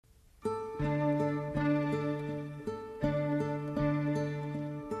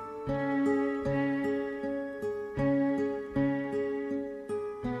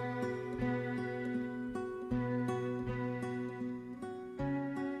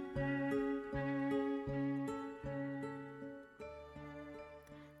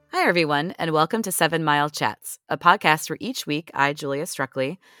Hi, everyone, and welcome to 7 Mile Chats, a podcast where each week I, Julia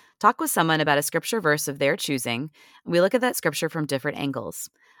Struckley, talk with someone about a scripture verse of their choosing, and we look at that scripture from different angles.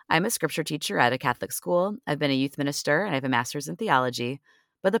 I'm a scripture teacher at a Catholic school, I've been a youth minister, and I have a master's in theology.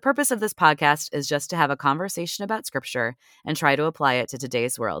 But the purpose of this podcast is just to have a conversation about scripture and try to apply it to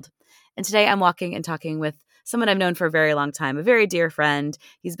today's world. And today I'm walking and talking with someone I've known for a very long time, a very dear friend.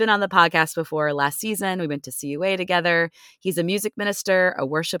 He's been on the podcast before last season. We went to CUA together. He's a music minister, a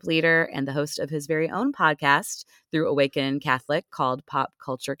worship leader, and the host of his very own podcast through Awaken Catholic called Pop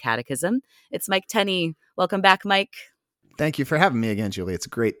Culture Catechism. It's Mike Tenney. Welcome back, Mike. Thank you for having me again, Julie. It's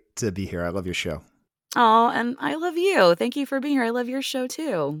great to be here. I love your show. Oh, and I love you. Thank you for being here. I love your show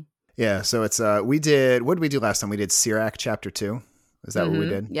too. Yeah, so it's what did we do last time? We did Sirach chapter 2. Is that what we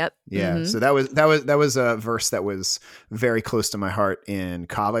did? Yep. Yeah. So that was a verse that was very close to my heart in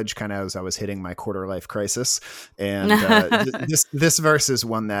college, kind of as I was hitting my quarter life crisis. And this verse is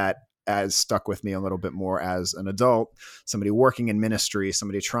one that has stuck with me a little bit more as an adult, somebody working in ministry,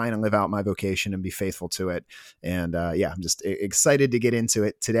 somebody trying to live out my vocation and be faithful to it. And I'm just excited to get into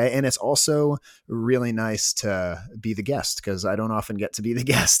it today. And it's also really nice to be the guest because I don't often get to be the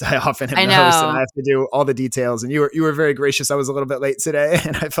guest. I often am the host and I have to do all the details. And you were very gracious. I was a little bit late today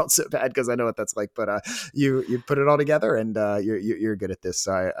and I felt so bad because I know what that's like. But you put it all together and you're good at this.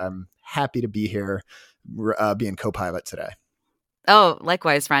 So I'm happy to be here being co-pilot today. Oh,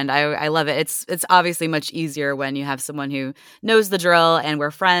 likewise, friend. I love it. It's obviously much easier when you have someone who knows the drill and we're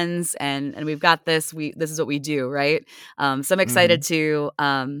friends and we've got this. This is what we do, right? So I'm excited to.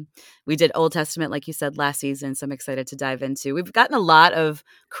 We did Old Testament, like you said, last season. So I'm excited to dive into. We've gotten a lot of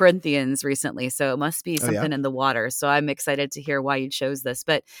Corinthians recently, so it must be something in the water. So I'm excited to hear why you chose this.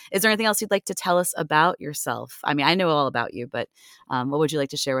 But is there anything else you'd like to tell us about yourself? I mean, I know all about you, but what would you like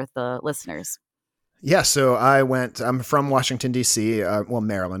to share with the listeners? Yeah, so I'm from Washington, D.C.,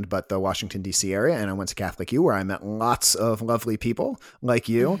 Maryland, but the Washington, D.C. area, and I went to Catholic U where I met lots of lovely people like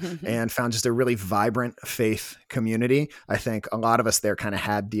you and found just a really vibrant faith community. I think a lot of us there kind of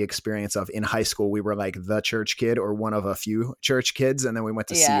had the experience of in high school, we were like the church kid or one of a few church kids, and then we went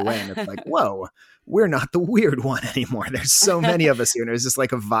to CUA and it's like, whoa, we're not the weird one anymore. There's so many of us here. And it was just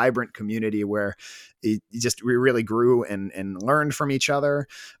like a vibrant community where we really grew and learned from each other,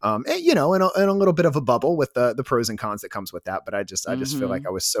 and a little bit of a bubble with the pros and cons that comes with that. But I just feel like I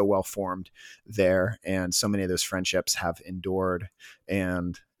was so well formed there, and so many of those friendships have endured.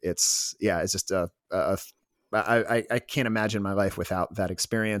 And it's just I can't imagine my life without that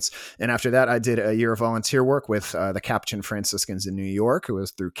experience. And after that, I did a year of volunteer work with the Capuchin Franciscans in New York. It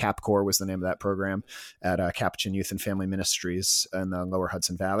was through CapCore was the name of that program at Capuchin Youth and Family Ministries in the Lower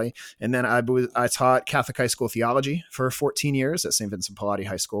Hudson Valley. And then I taught Catholic high school theology for 14 years at St. Vincent Pallotti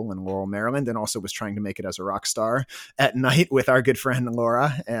High School in Laurel, Maryland, and also was trying to make it as a rock star at night with our good friend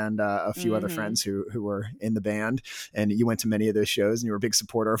Laura and a few other friends who were in the band. And you went to many of those shows and you were a big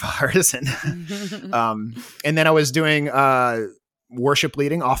supporter of ours. And then I was doing worship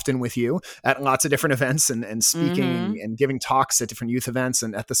leading often with you at lots of different events and speaking and giving talks at different youth events.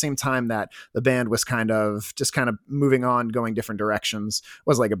 And at the same time that the band was kind of moving on, going different directions. It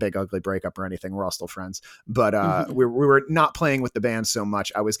wasn't like a big ugly breakup or anything. We're all still friends, but we were not playing with the band so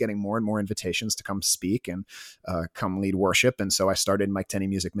much. I was getting more and more invitations to come speak and come lead worship. And so I started Mike Tenney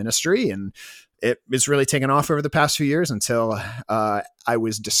Music Ministry, and it was really taken off over the past few years until I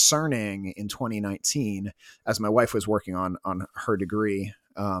was discerning in 2019 as my wife was working on her degree,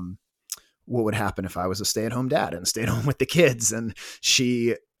 what would happen if I was a stay-at-home dad and stayed home with the kids. And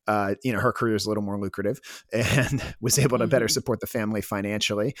she, her career is a little more lucrative and was able to better support the family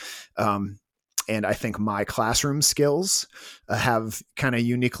financially. And I think my classroom skills have kind of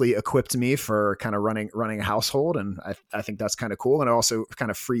uniquely equipped me for kind of running a household. And I think that's kind of cool. And it also kind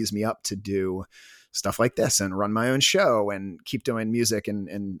of frees me up to do stuff like this and run my own show and keep doing music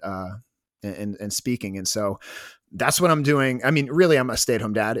and speaking. And so that's what I'm doing. I mean, really, I'm a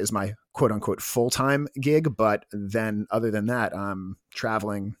stay-at-home dad is my quote unquote full-time gig. But then other than that, I'm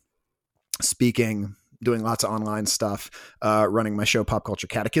traveling, speaking, doing lots of online stuff, running my show Pop Culture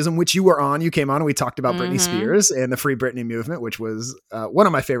Catechism, which you were on. You came on and we talked about Britney Spears and the Free Britney movement, which was one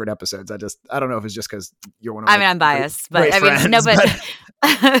of my favorite episodes. I don't know if it's just because you're one of my I'm biased, but friends,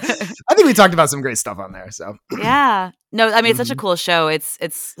 I think we talked about some great stuff on there. So yeah. No, I mean, it's such a cool show. It's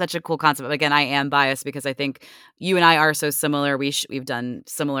such a cool concept. But again, I am biased because I think you and I are so similar. We've done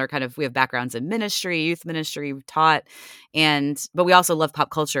similar we have backgrounds in ministry, youth ministry, we've taught, but we also love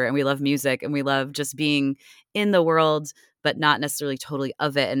pop culture and we love music and we love just being in the world but not necessarily totally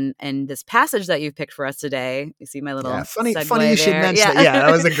of it. And this passage that you've picked for us today, you see my little funny segue you should there. mention that. Yeah,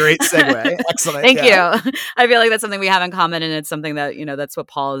 that was a great segue. Excellent. Thank you. I feel like that's something we have in common, and it's something that, that's what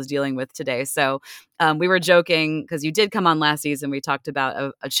Paul is dealing with today. So we were joking because you did come on last season. We talked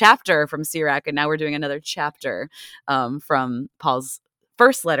about a chapter from Sirach, and now we're doing another chapter from Paul's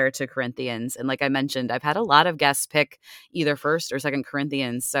first letter to Corinthians. And like I mentioned, I've had a lot of guests pick either 1st or 2nd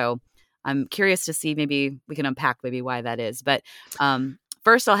Corinthians. So I'm curious to see, maybe we can unpack maybe why that is. But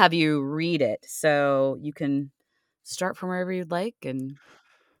first I'll have you read it. So you can start from wherever you'd like. And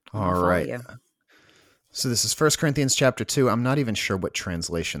all right. You. So this is 1 Corinthians chapter 2. I'm not even sure what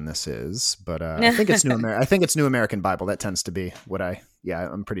translation this is, but I think it's New American Bible. That tends to be what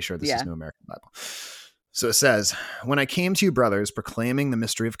I'm pretty sure this is New American Bible. So it says, "When I came to you, brothers, proclaiming the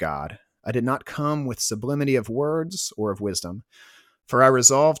mystery of God, I did not come with sublimity of words or of wisdom, for I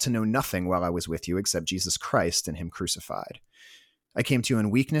resolved to know nothing while I was with you except Jesus Christ and him crucified. I came to you in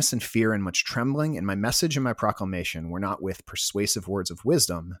weakness and fear and much trembling, and my message and my proclamation were not with persuasive words of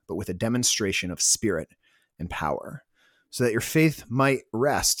wisdom, but with a demonstration of spirit and power, so that your faith might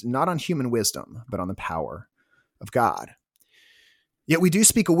rest not on human wisdom, but on the power of God. Yet we do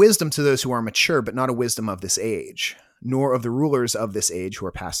speak a wisdom to those who are mature, but not a wisdom of this age, nor of the rulers of this age who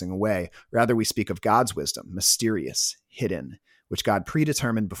are passing away. Rather, we speak of God's wisdom, mysterious, hidden, which God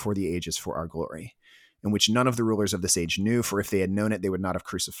predetermined before the ages for our glory, and which none of the rulers of this age knew, for if they had known it, they would not have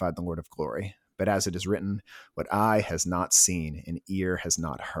crucified the Lord of glory. But as it is written, what eye has not seen and ear has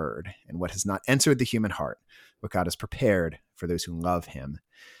not heard, and what has not entered the human heart, what God has prepared for those who love him.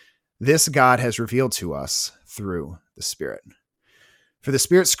 This God has revealed to us through the Spirit. For the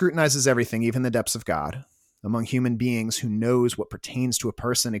Spirit scrutinizes everything, even the depths of God. Among human beings, who knows what pertains to a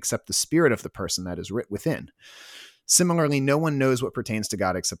person except the spirit of the person that is writ within? Similarly, no one knows what pertains to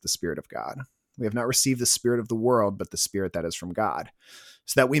God except the Spirit of God. We have not received the spirit of the world, but the Spirit that is from God,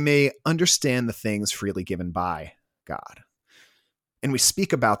 so that we may understand the things freely given by God. And we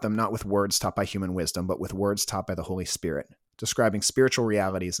speak about them not with words taught by human wisdom, but with words taught by the Holy Spirit, describing spiritual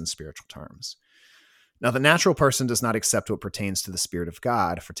realities in spiritual terms. Now, the natural person does not accept what pertains to the Spirit of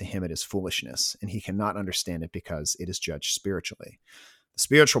God, for to him it is foolishness, and he cannot understand it because it is judged spiritually. The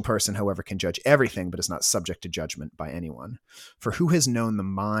spiritual person, however, can judge everything, but is not subject to judgment by anyone. For who has known the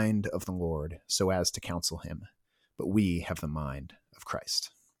mind of the Lord so as to counsel him? But we have the mind of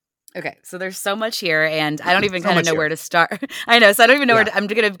Christ. Okay, so there's so much here, and I don't even kind of know where to start. I know, so I don't even know where to, I'm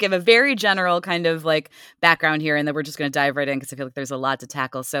going to give a very general kind of like background here, and then we're just going to dive right in because I feel like there's a lot to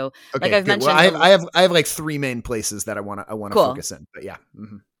tackle. So, like I've mentioned, well, I have like 3 main places that I want to focus in. But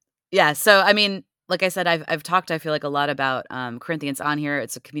yeah. So I mean, like I said, I've talked, I feel like, a lot about Corinthians on here.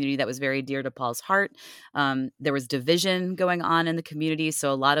 It's a community that was very dear to Paul's heart. There was division going on in the community,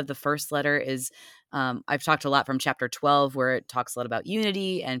 so a lot of the first letter is. I've talked a lot from chapter 12 where it talks a lot about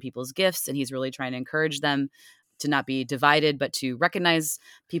unity and people's gifts. And he's really trying to encourage them to not be divided, but to recognize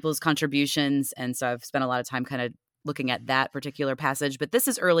people's contributions. And so I've spent a lot of time kind of looking at that particular passage, but this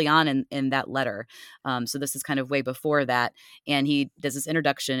is early on in that letter. So this is kind of way before that. And he does this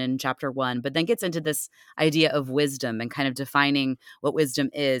introduction in chapter 1, but then gets into this idea of wisdom and kind of defining what wisdom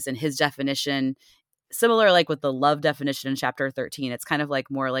is, and his definition. Similar, like with the love definition in chapter 13, it's kind of like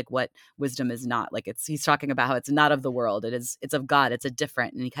more like what wisdom is not. Like he's talking about how it's not of the world. It's of God. It's a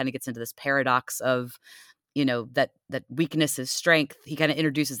different, and he kind of gets into this paradox of, that weakness is strength. He kind of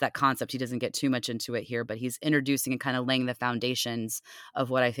introduces that concept. He doesn't get too much into it here, but he's introducing and kind of laying the foundations of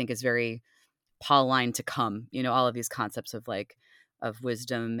what I think is very Pauline to come, all of these concepts of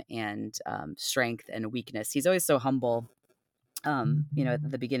wisdom and strength and weakness. He's always so humble,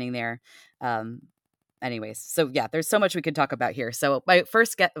 at the beginning there. Anyways, so yeah, there's so much we could talk about here. So my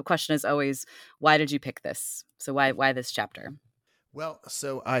first question is always, why did you pick this? So why this chapter? Well,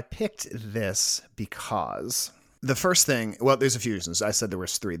 so I picked this because the first thing, well, there's a few reasons. I said there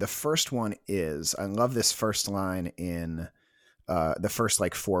was 3. The first one is, I love this first line in the first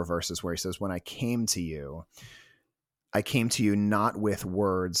 4 verses where he says, when I came to you not with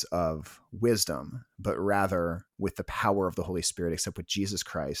words of wisdom, but rather with the power of the Holy Spirit, except with Jesus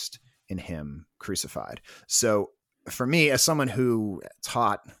Christ in him crucified. So for me, as someone who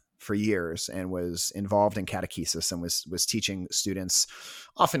taught for years and was involved in catechesis and was teaching students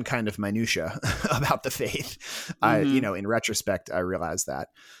often kind of minutia about the faith, in retrospect, I realized that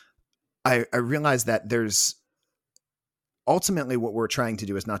there's ultimately what we're trying to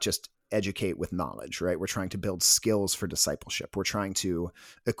do is not just educate with knowledge, right? We're trying to build skills for discipleship. We're trying to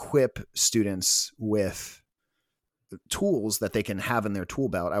equip students with tools that they can have in their tool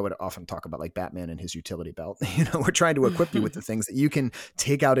belt. I would often talk about like Batman and his utility belt. We're trying to equip you with the things that you can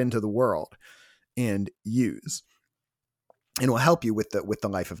take out into the world and use. and will help you with the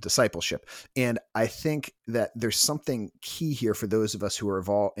life of discipleship. And I think that there's something key here for those of us who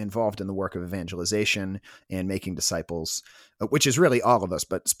are involved in the work of evangelization and making disciples, which is really all of us,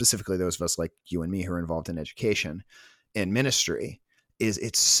 but specifically those of us like you and me who are involved in education and ministry. Is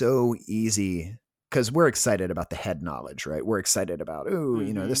it's so easy because we're excited about the head knowledge, right? We're excited about,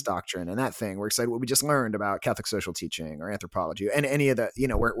 this doctrine and that thing. We're excited what we just learned about Catholic social teaching or anthropology and any of the,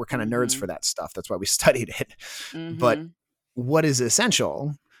 we're kind of nerds for that stuff. That's why we studied it. But what is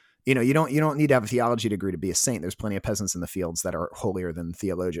essential, you don't need to have a theology degree to be a saint. There's plenty of peasants in the fields that are holier than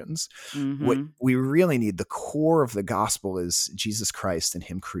theologians. What we really need, the core of the gospel, is Jesus Christ and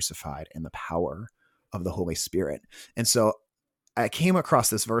him crucified and the power of the Holy Spirit. And so I came across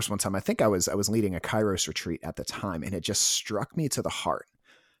this verse one time. I think I was leading a Kairos retreat at the time, and it just struck me to the heart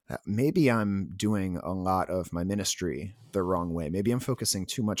that maybe I'm doing a lot of my ministry the wrong way. Maybe I'm focusing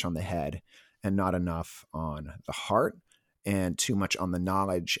too much on the head and not enough on the heart, and too much on the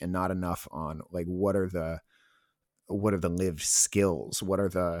knowledge and not enough on like what are the lived skills, what are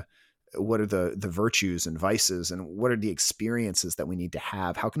the virtues and vices, and what are the experiences that we need to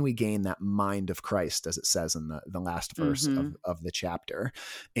have? How can we gain that mind of Christ, as it says in the last verse of the chapter?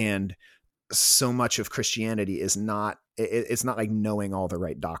 And so much of Christianity is not, it's not like knowing all the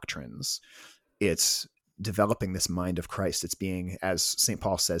right doctrines. It's developing this mind of Christ. It's being, as St.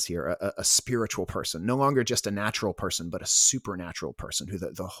 Paul says here, a spiritual person, no longer just a natural person, but a supernatural person who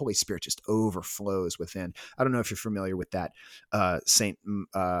the Holy Spirit just overflows within. I don't know if you're familiar with that. St.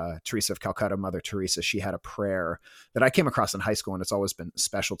 Teresa of Calcutta, Mother Teresa, she had a prayer that I came across in high school, and it's always been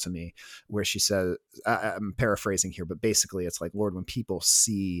special to me, where she says, I'm paraphrasing here, but basically it's like, Lord, when people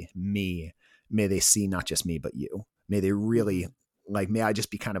see me, may they see not just me, but you. May they really may I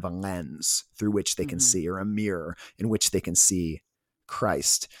just be kind of a lens through which they can see, or a mirror in which they can see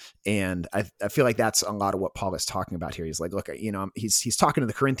Christ. And I feel like that's a lot of what Paul is talking about here. He's like, look, he's talking to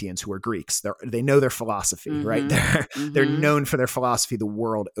the Corinthians, who are Greeks. They know their philosophy, right? They're known for their philosophy the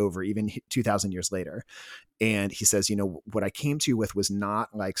world over, even 2,000 years later. And he says, what I came to you with was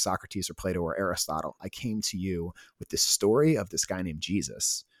not like Socrates or Plato or Aristotle. I came to you with this story of this guy named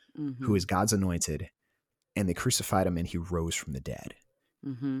Jesus, who is God's anointed, and they crucified him and he rose from the dead.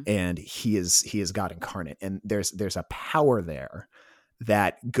 And he is God incarnate. And there's a power there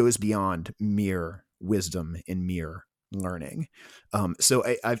that goes beyond mere wisdom and mere learning. So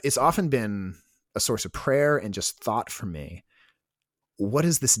it's often been a source of prayer and just thought for me. What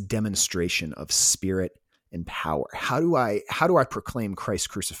is this demonstration of spirit and power? How do I proclaim Christ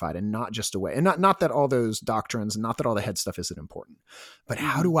crucified, and not just away? And not that all those doctrines, not that all the head stuff isn't important, but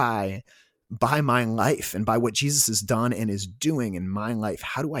how do I, by my life and by what Jesus has done and is doing in my life,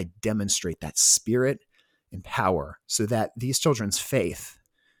 how do I demonstrate that spirit and power so that these children's faith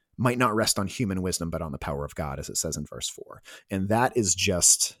might not rest on human wisdom, but on the power of God, as it says in verse 4. And that is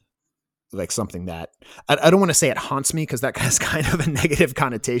just like something that I don't want to say it haunts me, because that has kind of a negative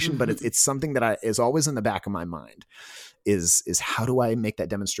connotation, but it's something that is always in the back of my mind is how do I make that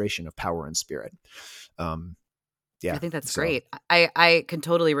demonstration of power and spirit? Yeah, I think that's great. I can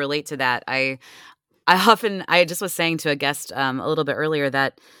totally relate to that. I just was saying to a guest a little bit earlier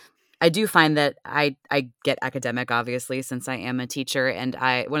that I do find that I get academic, obviously, since I am a teacher. And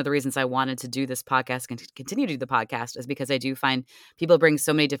one of the reasons I wanted to do this podcast and continue to do the podcast is because I do find people bring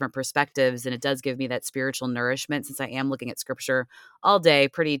so many different perspectives, and it does give me that spiritual nourishment, since I am looking at scripture all day,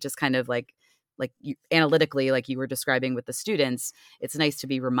 pretty just kind of like analytically, like you were describing with the students. It's nice to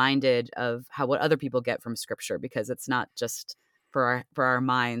be reminded of what other people get from scripture, because it's not just for our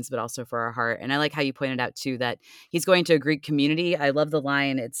minds, but also for our heart. And I like how you pointed out too, that he's going to a Greek community. I love the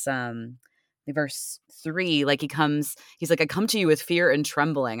line. It's verse 3, like he's like, I come to you with fear and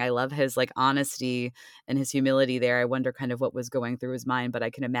trembling. I love his like honesty and his humility there. I wonder kind of what was going through his mind, but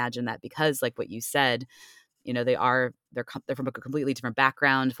I can imagine that, because like what you said, they're from a completely different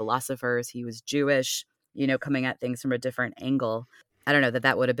background, philosophers. He was Jewish, coming at things from a different angle. I don't know,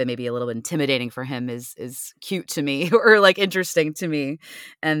 that would have been maybe a little intimidating for him is cute to me, or like interesting to me.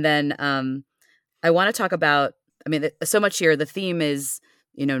 And then I want to talk about, so much here, the theme is,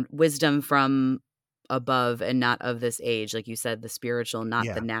 wisdom from above and not of this age. Like you said, the spiritual, not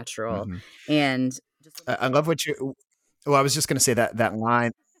the natural. And I love what I was just going to say that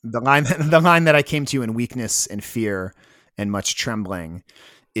line, the line that I came to you in weakness and fear and much trembling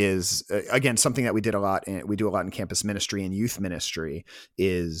is, again, something that we do a lot in campus ministry and youth ministry,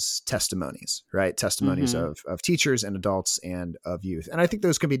 is testimonies, right? Testimonies of teachers and adults and of youth. And I think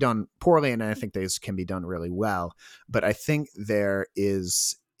those can be done poorly, and I think those can be done really well. But I think there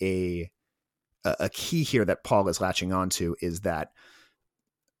is a key here that Paul is latching onto, is that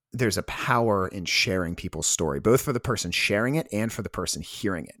there's a power in sharing people's story, both for the person sharing it and for the person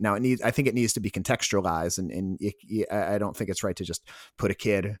hearing it. Now, I think it needs to be contextualized, and I don't think it's right to just put a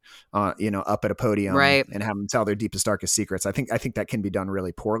kid, up at a podium and have them tell their deepest, darkest secrets. I think that can be done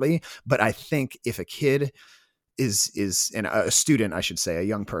really poorly. But I think if a kid is and a student, I should say, a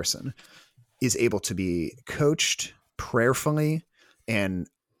young person, is able to be coached prayerfully and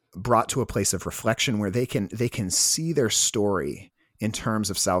brought to a place of reflection where they can see their story in terms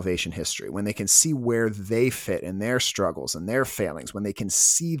of salvation history, when they can see where they fit in their struggles and their failings, when they can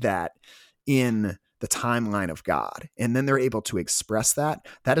see that in the timeline of God, and then they're able to express that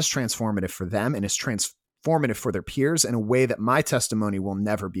is transformative for them, and it's transformative for their peers in a way that my testimony will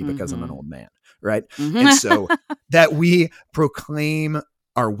never be, because I'm an old man, right? And so that we proclaim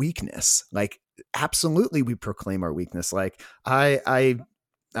our weakness, like absolutely we proclaim our weakness. Like I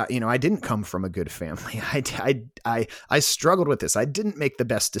didn't come from a good family. I struggled with this. I didn't make the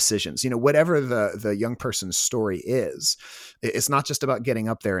best decisions. Whatever the young person's story is, it's not just about getting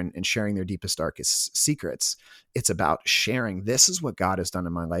up there and sharing their deepest, darkest secrets. It's about sharing, this is what God has done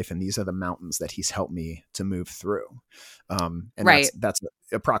in my life, and these are the mountains that he's helped me to move through. And that's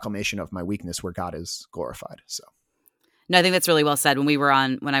a proclamation of my weakness where God is glorified. So. No, I think that's really well said.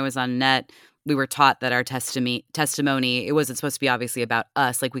 When I was on NET, we were taught that our testimony, it wasn't supposed to be obviously about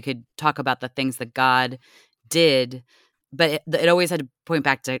us. Like, we could talk about the things that God did, but it always had to point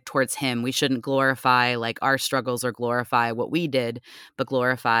back towards him. We shouldn't glorify like our struggles or glorify what we did, but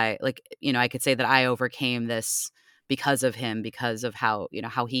glorify, like, I could say that I overcame this because of him, because of how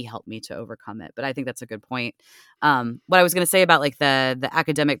he helped me to overcome it. But I think that's a good point. What I was going to say about like the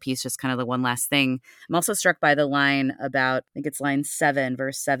academic piece, just kind of the one last thing, I'm also struck by the line about, I think it's line 7,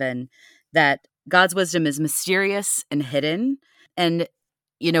 verse 7, that God's wisdom is mysterious and hidden. And,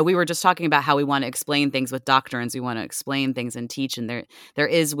 we were just talking about how we want to explain things with doctrines. We want to explain things and teach, and there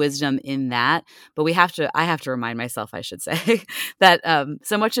is wisdom in that. But I have to remind myself, I should say, that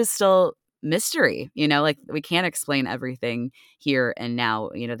so much is still mystery, like we can't explain everything here and now.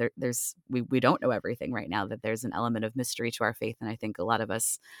 We don't know everything right now, that there's an element of mystery to our faith. And I think a lot of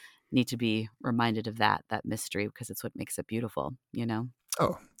us need to be reminded of that mystery, because it's what makes it beautiful,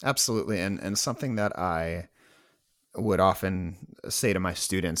 Oh, absolutely. And something that I would often say to my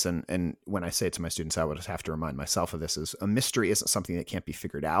students, and when I say it to my students, I would have to remind myself of this, is a mystery isn't something that can't be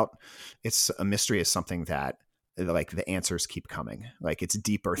figured out. It's a mystery is something that, like, the answers keep coming. Like, it's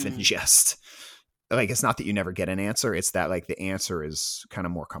deeper than just, like, it's not that you never get an answer. It's that, like, the answer is kind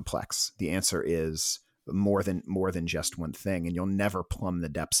of more complex. The answer is more than just one thing, and you'll never plumb the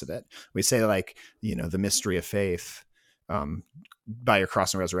depths of it. We say, like, the mystery of faith, by your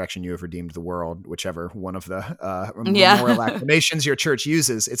cross and resurrection, you have redeemed the world, whichever one of the memorial acclamations your church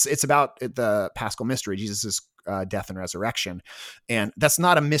uses. It's about the Paschal mystery, Jesus' death and resurrection. And that's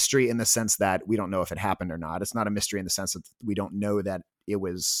not a mystery in the sense that we don't know if it happened or not. It's not a mystery in the sense that we don't know that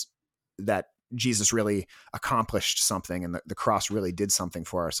that Jesus really accomplished something and the cross really did something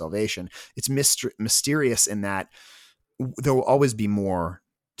for our salvation. It's mysterious in that there will always be more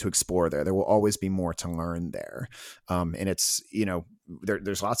to explore there. There will always be more to learn there. And it's,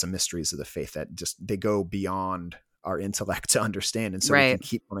 there's lots of mysteries of the faith that they go beyond our intellect to understand. And so we can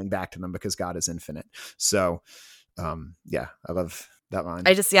keep coming back to them because God is infinite. So, I love that line.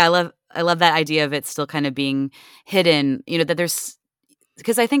 I love that idea of it still kind of being hidden, that there's,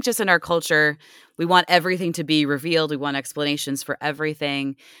 because I think just in our culture, we want everything to be revealed. We want explanations for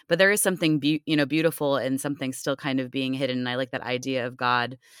everything, but there is something beautiful and something still kind of being hidden. And I like that idea of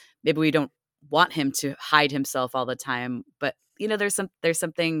God. Maybe we don't want him to hide himself all the time, but there's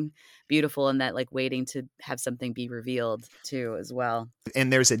something beautiful in that, like, waiting to have something be revealed too as well.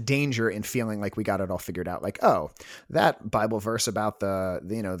 And there's a danger in feeling like we got it all figured out. Like, oh, that Bible verse about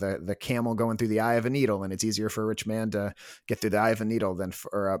the camel going through the eye of a needle, and it's easier for a rich man to get through the eye of a needle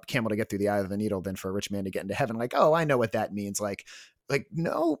or a camel to get through the eye of a needle than for a rich man to get into heaven. Like, oh, I know what that means. Like,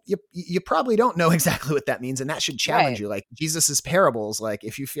 no, you probably don't know exactly what that means. And that should challenge you. Like, Jesus's parables, like,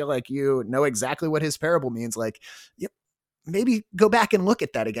 if you feel like you know exactly what his parable means, like, maybe go back and look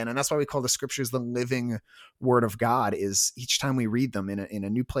at that again. And that's why we call the scriptures the living word of God, is each time we read them in a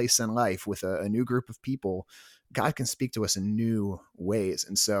new place in life with a new group of people, God can speak to us in new ways.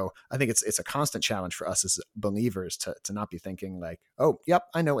 And so I think it's a constant challenge for us as believers to not be thinking like, oh, yep,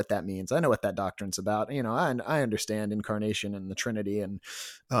 I know what that means. I know what that doctrine's about. I understand incarnation and the Trinity. And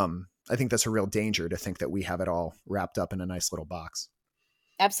I think that's a real danger to think that we have it all wrapped up in a nice little box.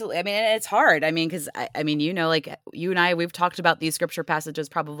 Absolutely. I mean, it's hard. I mean, because like you and I, we've talked about these scripture passages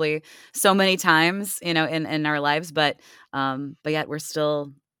probably so many times, in our lives, but yet we're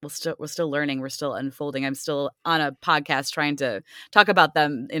still we're still learning. We're still unfolding. I'm still on a podcast trying to talk about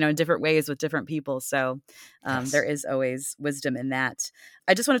them, in different ways with different people. So there Yes. is always wisdom in that.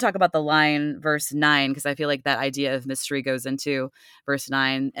 I just want to talk about the line, verse 9, because I feel like that idea of mystery goes into verse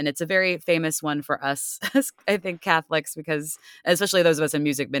 9. And it's a very famous one for us, as I think, Catholics, because especially those of us in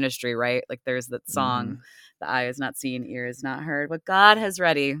music ministry, right? Like there's that Mm-hmm. song, the eye is not seen, ear is not heard, what God has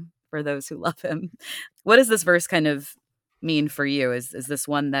ready for those who love him. What does this verse kind of mean for you? Is this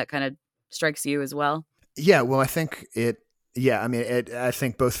one that kind of strikes you as well? Yeah, well, I think it. Yeah, I mean, I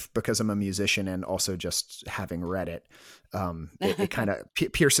think both because I'm a musician and also just having read it, it kind of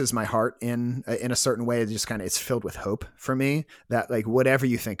pierces my heart in a certain way. It just kind of it's filled with hope for me that like whatever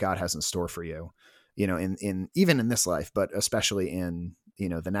you think God has in store for you, in even in this life, but especially in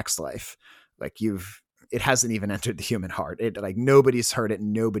the next life, like it hasn't even entered the human heart. It like nobody's heard it,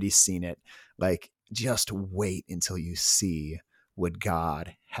 nobody's seen it. Like just wait until you see what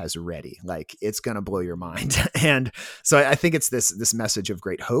God has ready. Like it's going to blow your mind. And so I think it's this message of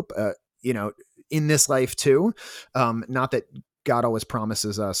great hope, in this life too. Not that God always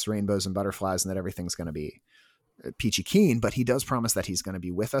promises us rainbows and butterflies and that everything's going to be peachy keen, but he does promise that he's going to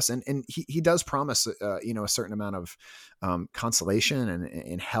be with us. And he does promise, a certain amount of consolation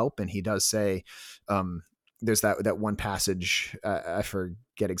and help. And he does say, there's that one passage, I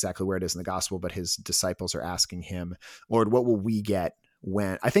forget exactly where it is in the gospel, but his disciples are asking him, Lord, what will we get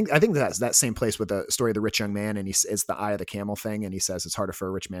when I think that's that same place with the story of the rich young man. And it's the eye of the camel thing. And he says, it's harder for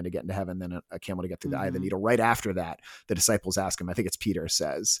a rich man to get into heaven than a camel to get through the eye of the needle. Right after that, the disciples ask him, I think it's Peter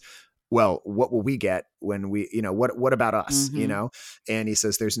says, well, what will we get when we, what about us, And he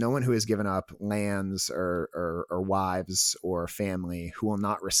says, there's no one who has given up lands or wives or family who will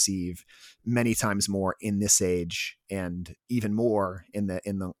not receive many times more in this age and even more in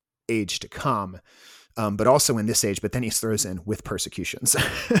the age to come. But also in this age, but then he throws in with persecutions.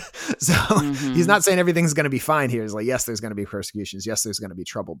 So he's not saying everything's going to be fine here. He's like, yes, there's going to be persecutions. Yes, there's going to be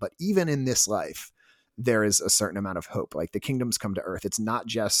trouble. But even in this life, there is a certain amount of hope. Like the kingdoms come to earth. It's not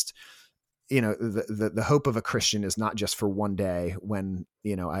just, the hope of a Christian is not just for one day when,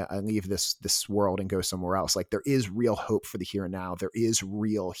 I leave this world and go somewhere else. Like there is real hope for the here and now. There is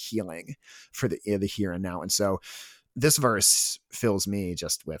real healing for the here and now. And so this verse fills me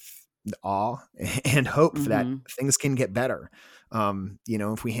just with awe and hope that things can get better.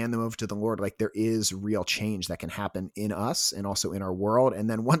 If we hand them over to the Lord, like there is real change that can happen in us and also in our world. And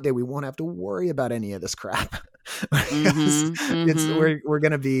then one day we won't have to worry about any of this crap. We're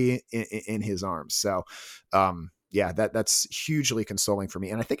going to be in his arms. So, that's hugely consoling for me.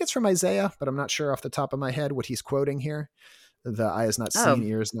 And I think it's from Isaiah, but I'm not sure off the top of my head what he's quoting here. The eye is not seen,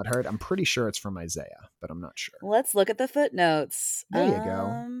 ear is not heard. I'm pretty sure it's from Isaiah, but I'm not sure. Let's look at the footnotes. There you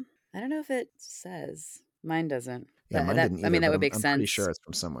go. I don't know if it says. Mine doesn't. Yeah, mine didn't either, that would make I'm sense. pretty sure it's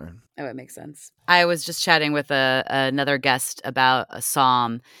from somewhere. That would make sense. I was just chatting with another guest about a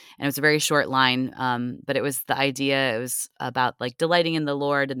psalm, and it was a very short line, but it was the idea. It was about like delighting in the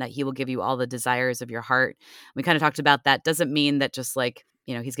Lord and that he will give you all the desires of your heart. We kind of talked about that. Doesn't mean that just like,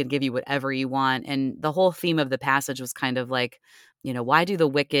 he's going to give you whatever you want. And the whole theme of the passage was kind of like, why do the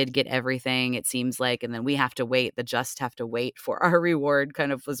wicked get everything, it seems like, and then we have to wait, the just have to wait for our reward,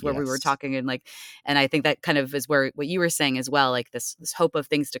 kind of was where we were talking. And I think that kind of is where what you were saying as well, like this hope of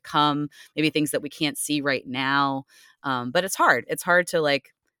things to come, maybe things that we can't see right now. But it's hard. It's hard to like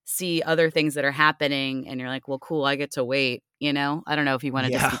see other things that are happening and you're like, well, cool, I get to wait. I don't know if you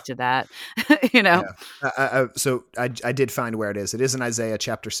wanted to speak to that, Yeah. So I did find where it is. It is in Isaiah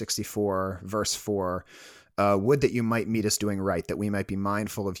chapter 64, verse 4. Would that you might meet us doing right, that we might be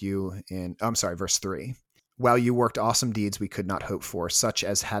mindful of you verse 3. While you worked awesome deeds we could not hope for, such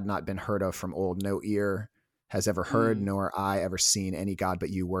as had not been heard of from old. No ear has ever heard, nor eye ever seen any God but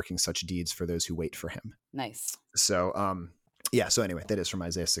you working such deeds for those who wait for him. Nice. So, so anyway, that is from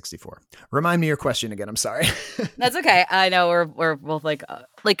Isaiah 64. Remind me your question again. I'm sorry. That's okay. I know we're both like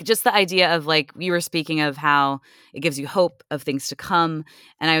just the idea of like, you were speaking of how it gives you hope of things to come.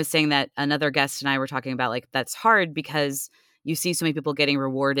 And I was saying that another guest and I were talking about like, that's hard because you see so many people getting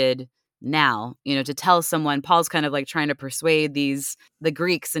rewarded now, to tell someone. Paul's kind of like trying to persuade the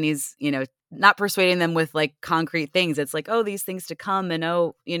Greeks, and he's, not persuading them with like concrete things. It's like, oh, these things to come. And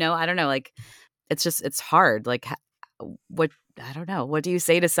I don't know, like, it's hard. Like, I don't know. What do you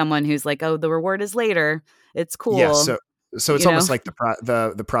say to someone who's like, oh, the reward is later. It's cool. Yeah. So it's almost like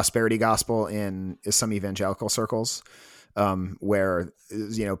the prosperity gospel in some evangelical circles. where,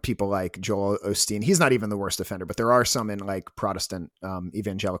 people like Joel Osteen, he's not even the worst offender, but there are some in like Protestant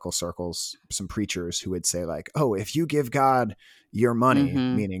evangelical circles, some preachers who would say like, oh, if you give God your money,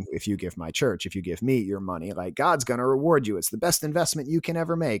 meaning if you give my church, if you give me your money, like God's going to reward you. It's the best investment you can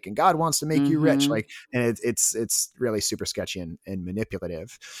ever make. And God wants to make you rich. Like, and it's really super sketchy and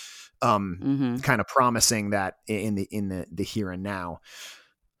manipulative, kind of promising that in the here and now.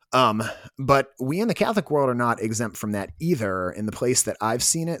 But we in the Catholic world are not exempt from that either. And the place that I've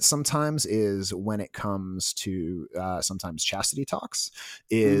seen it sometimes is when it comes to sometimes chastity talks,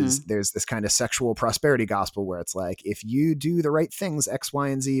 is there's this kind of sexual prosperity gospel where it's like, if you do the right things, X, Y,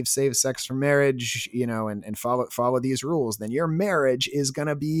 and Z, save sex for marriage, and follow these rules, then your marriage is going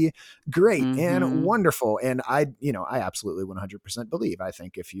to be great and wonderful. And I absolutely 100% believe, I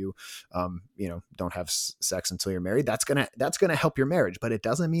think if you, don't have sex until you're married, that's going to help your marriage, but it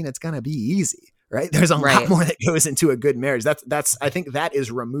doesn't mean it's going to be easy, right? There's a lot more that goes into a good marriage. I think that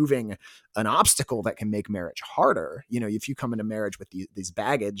is removing an obstacle that can make marriage harder. If you come into marriage with these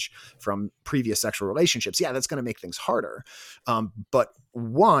baggage from previous sexual relationships, that's going to make things harder. But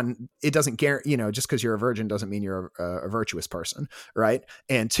one, it doesn't guarantee, just because you're a virgin doesn't mean you're a virtuous person, right?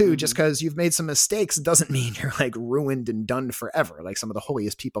 And two, just because you've made some mistakes doesn't mean you're like ruined and done forever. Like some of the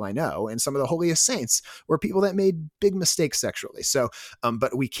holiest people I know and some of the holiest saints were people that made big mistakes sexually. So,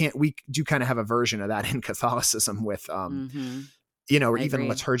 but we do kind of have a version of that in Catholicism with, or even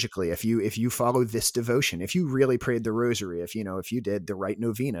liturgically, if you follow this devotion, if you really prayed the rosary, if you did the right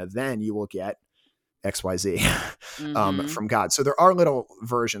novena, then you will get XYZ from God. So there are little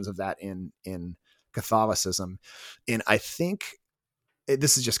versions of that in Catholicism. And I think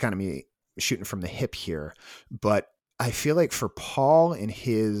this is just kind of me shooting from the hip here, but I feel like for Paul and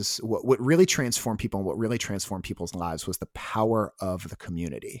what really transformed people and what really transformed people's lives was the power of the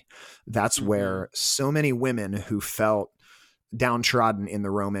community. That's where so many women who felt downtrodden in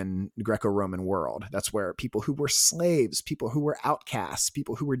the Greco-Roman world. That's where people who were slaves, people who were outcasts,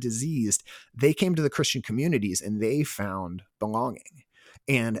 people who were diseased, they came to the Christian communities and they found belonging.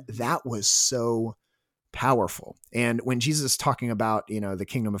 And that was so powerful. And when Jesus is talking about, the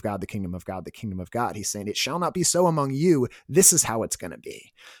kingdom of God, the kingdom of God, the kingdom of God, he's saying it shall not be so among you. This is how it's going to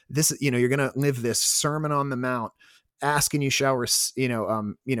be. This, you're going to live this Sermon on the Mount. Ask and you shall receive,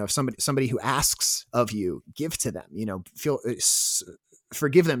 somebody who asks of you, give to them,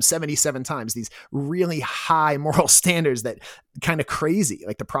 forgive them 77 times, these really high moral standards that kind of crazy,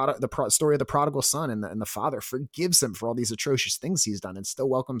 like the story of the prodigal son and the father forgives him for all these atrocious things he's done and still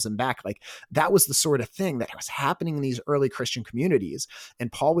welcomes him back. Like that was the sort of thing that was happening in these early Christian communities.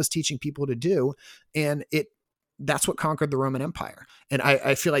 And Paul was teaching people to do, and that's what conquered the Roman Empire. And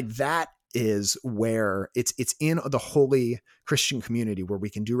I feel like that is where it's in the holy Christian community where we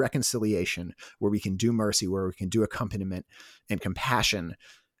can do reconciliation, where we can do mercy, where we can do accompaniment and compassion.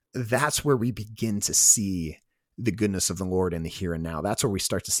 That's where we begin to see the goodness of the Lord in the here and now. That's where we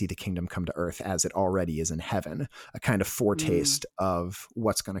start to see the kingdom come to earth as it already is in heaven, a kind of foretaste of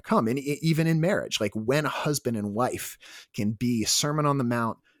what's going to come. And even in marriage, like when a husband and wife can be Sermon on the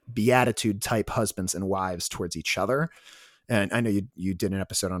Mount, beatitude type husbands and wives towards each other. And I know you did an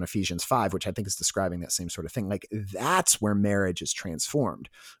episode on Ephesians 5, which I think is describing that same sort of thing. Like that's where marriage is transformed,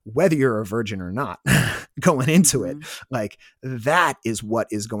 whether you're a virgin or not going into it. Like that is what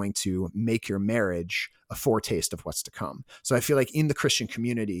is going to make your marriage a foretaste of what's to come. So I feel like in the Christian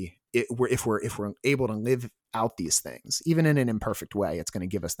community, if we're able to live out these things, even in an imperfect way, it's going to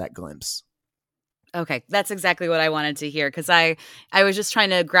give us that glimpse. Okay, that's exactly what I wanted to hear, because I was just trying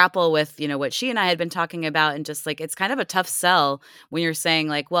to grapple with, what she and I had been talking about, and just like it's kind of a tough sell when you're saying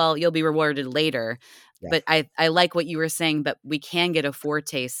like, well, you'll be rewarded later. Yeah. But I like what you were saying, but we can get a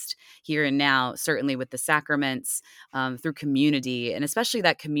foretaste here and now, certainly with the sacraments, through community, and especially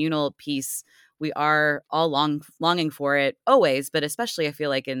that communal piece. We are all longing for it always, but especially I feel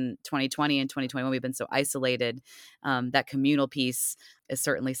like in 2020 and 2021, we've been so isolated. That communal piece is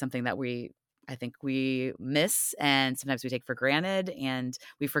certainly something that I think we miss, and sometimes we take for granted, and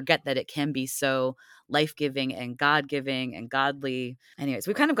we forget that it can be so life-giving and God-giving and godly. Anyways,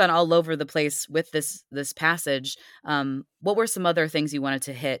 we've kind of gone all over the place with this passage. What were some other things you wanted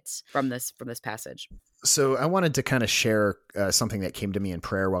to hit from this passage? So I wanted to kind of share something that came to me in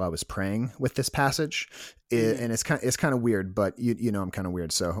prayer while I was praying with this passage. And it's kind of weird, but I'm kind of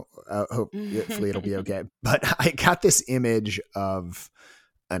weird. So hopefully it'll be okay. But I got this image of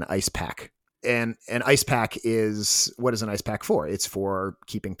an ice pack. And an ice pack what is an ice pack for? It's for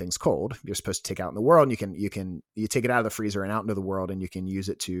keeping things cold. You're supposed to take it out in the world, and you take it out of the freezer and out into the world, and you can use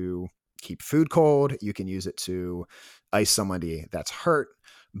it to keep food cold. You can use it to ice somebody that's hurt.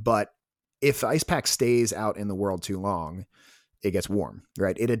 But if the ice pack stays out in the world too long, it gets warm,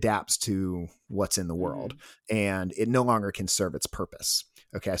 right? It adapts to what's in the world and it no longer can serve its purpose.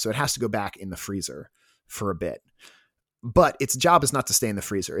 Okay. So it has to go back in the freezer for a bit. But its job is not to stay in the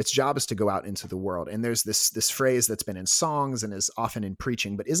freezer. Its job is to go out into the world. And there's this phrase that's been in songs and is often in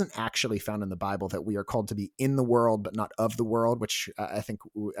preaching, but isn't actually found in the Bible, that we are called to be in the world, but not of the world, which I think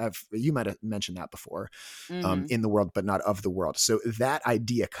you might have mentioned that before, in the world, but not of the world. So that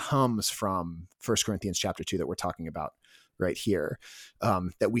idea comes from 1 Corinthians chapter 2 that we're talking about right here,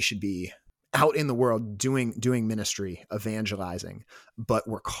 that we should be out in the world doing ministry, evangelizing, but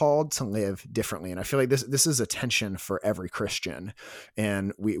we're called to live differently. And I feel like this is a tension for every Christian.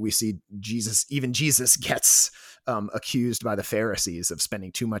 And we see even Jesus gets accused by the Pharisees of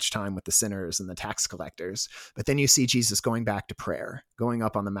spending too much time with the sinners and the tax collectors. But then you see Jesus going back to prayer, going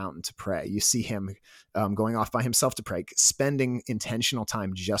up on the mountain to pray. You see him going off by himself to pray, spending intentional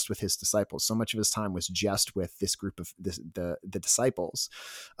time just with his disciples. So much of his time was just with this group of the disciples,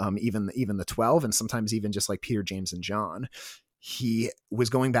 even the 12, and sometimes even just like Peter, James, and John. He was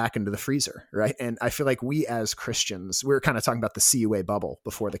going back into the freezer, right? And I feel like we as Christians, we were kind of talking about the CUA bubble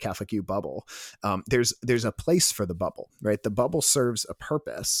before the Catholic U bubble. There's a place for the bubble, right? The bubble serves a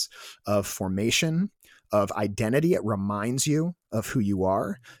purpose of formation, of identity. It reminds you of who you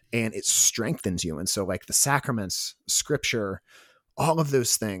are, and it strengthens you. And so like the sacraments, scripture, all of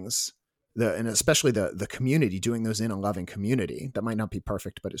those things, and especially the community, doing those in a loving community that might not be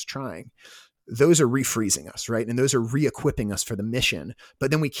perfect, but is trying. Those are refreezing us, right? And those are re-equipping us for the mission. But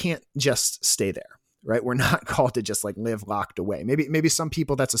then we can't just stay there, right? We're not called to just like live locked away. Maybe some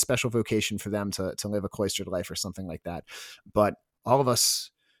people, that's a special vocation for them to live a cloistered life or something like that. But all of us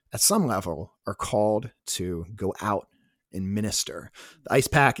at some level are called to go out and minister. The ice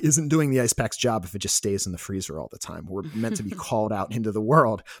pack isn't doing the ice pack's job if it just stays in the freezer all the time. We're meant to be called out into the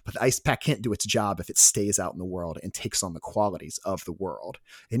world, but the ice pack can't do its job if it stays out in the world and takes on the qualities of the world.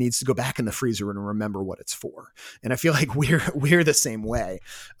 It needs to go back in the freezer and remember what it's for. And I feel like we're the same way.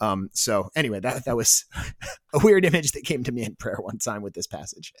 So anyway, that was a weird image that came to me in prayer one time with this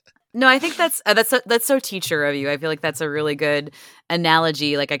passage. No, I think that's so teacher of you. I feel like that's a really good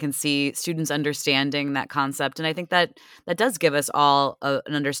analogy. Like I can see students understanding that concept, and I think that does give us all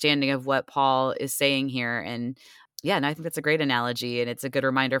an understanding of what Paul is saying here. And yeah, and I think that's a great analogy, and it's a good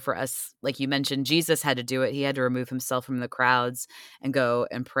reminder for us. Like you mentioned, Jesus had to do it. He had to remove himself from the crowds and go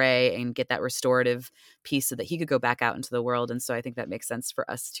and pray and get that restorative piece so that he could go back out into the world. And so I think that makes sense for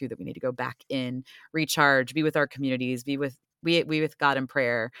us too, that we need to go back in, recharge, be with our communities, be with God in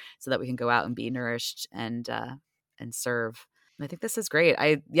prayer, so that we can go out and be nourished and serve. And I think this is great.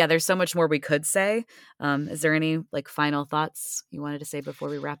 There's so much more we could say. Is there any like final thoughts you wanted to say before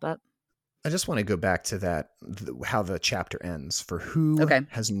we wrap up? I just want to go back to that, how the chapter ends. For who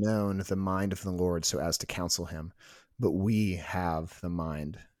has known the mind of the Lord so as to counsel him? But we have the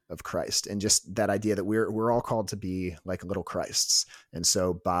mind of Christ. And just that idea that we're all called to be like little Christs. And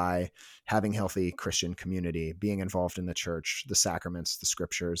so by having healthy Christian community, being involved in the church, the sacraments, the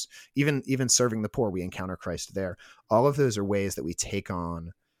scriptures, even serving the poor, we encounter Christ there. All of those are ways that we take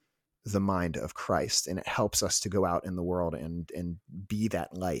on the mind of Christ, and it helps us to go out in the world and be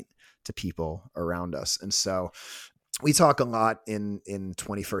that light to people around us. And so we talk a lot in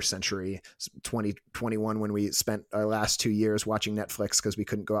 21st century, 2021, when we spent our last 2 years watching Netflix because we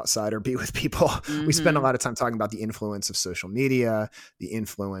couldn't go outside or be with people. Mm-hmm. We spend a lot of time talking about the influence of social media, the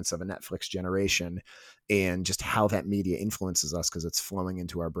influence of a Netflix generation, and just how that media influences us because it's flowing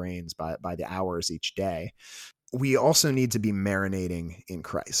into our brains by the hours each day. We also need to be marinating in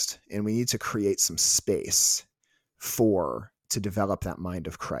Christ, and we need to create some space to develop that mind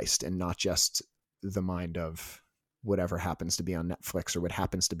of Christ, and not just the mind of whatever happens to be on Netflix or what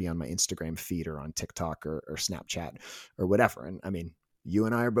happens to be on my Instagram feed or on TikTok or Snapchat or whatever. And I mean, you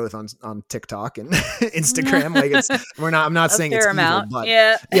and I are both on TikTok and Instagram. Like I'm not saying it's evil, but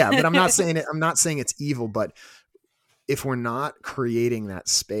but I'm not saying it's evil, but if we're not creating that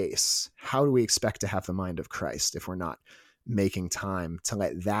space, how do we expect to have the mind of Christ if we're not making time to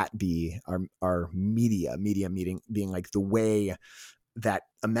let that be our media meeting, being like the way that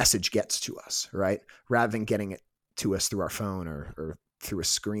a message gets to us, right? Rather than getting it to us through our phone or through a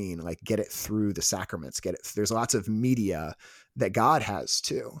screen, like get it through the sacraments, there's lots of media that God has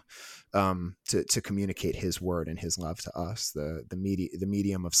too, to communicate his word and his love to us, the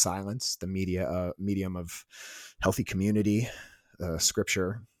medium of silence, the medium of healthy community,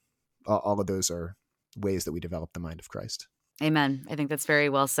 scripture, all of those are ways that we develop the mind of Christ. Amen. I think that's very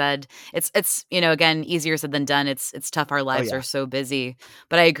well said. It's again, easier said than done. It's tough. Our lives are so busy,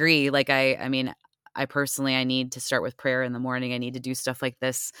 but I agree. Like I mean, I personally, I need to start with prayer in the morning. I need to do stuff like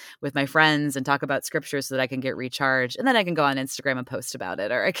this with my friends and talk about scripture so that I can get recharged. And then I can go on Instagram and post about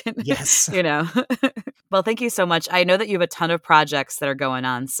it, or I can, Yes. Well, thank you so much. I know that you have a ton of projects that are going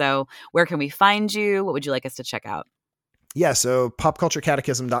on. So where can we find you? What would you like us to check out? Yeah, so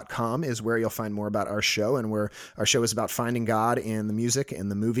popculturecatechism.com is where you'll find more about our show, and where our show is about finding God in the music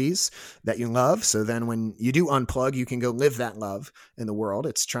and the movies that you love. So then when you do unplug, you can go live that love in the world.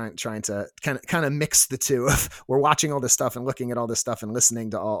 It's trying to kind of mix the two of, we're watching all this stuff and looking at all this stuff and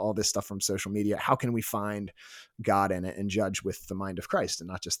listening to all this stuff from social media. How can we find God in it and judge with the mind of Christ and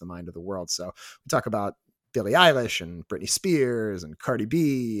not just the mind of the world? So we talk about Billie Eilish and Britney Spears and Cardi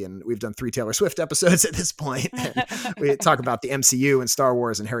B, and we've done 3 Taylor Swift episodes at this point. And we talk about the MCU and Star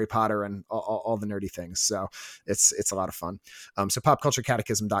Wars and Harry Potter and all the nerdy things. So it's a lot of fun. So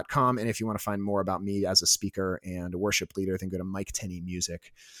popculturecatechism.com. And if you want to find more about me as a speaker and a worship leader, then go to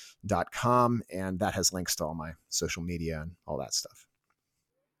MikeTenneyMusic.com, and that has links to all my social media and all that stuff.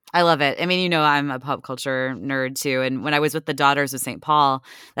 I love it. I mean, I'm a pop culture nerd too. And when I was with the Daughters of St. Paul,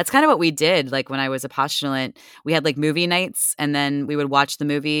 that's kind of what we did. Like when I was a postulant, we had like movie nights, and then we would watch the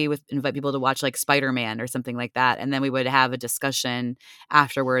movie invite people to watch like Spider-Man or something like that. And then we would have a discussion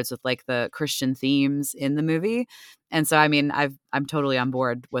afterwards with like the Christian themes in the movie. And so, I mean, I'm totally on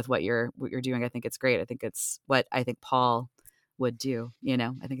board with what you're doing. I think it's great. I think it's what I think Paul would do. I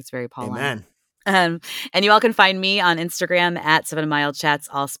think it's very Pauline. Amen. And you all can find me on Instagram at 7 Mile Chats,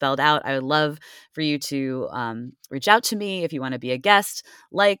 all spelled out. I would love for you to reach out to me if you want to be a guest,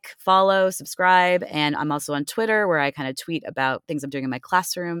 follow, subscribe. And I'm also on Twitter, where I kind of tweet about things I'm doing in my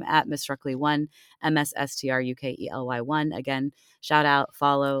classroom at Miss Struckley1, MSSTRUKELY1. Again, shout out,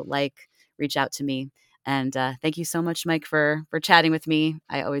 follow, reach out to me. And thank you so much, Mike, for chatting with me.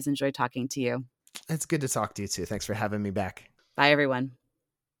 I always enjoy talking to you. It's good to talk to you too. Thanks for having me back. Bye, everyone.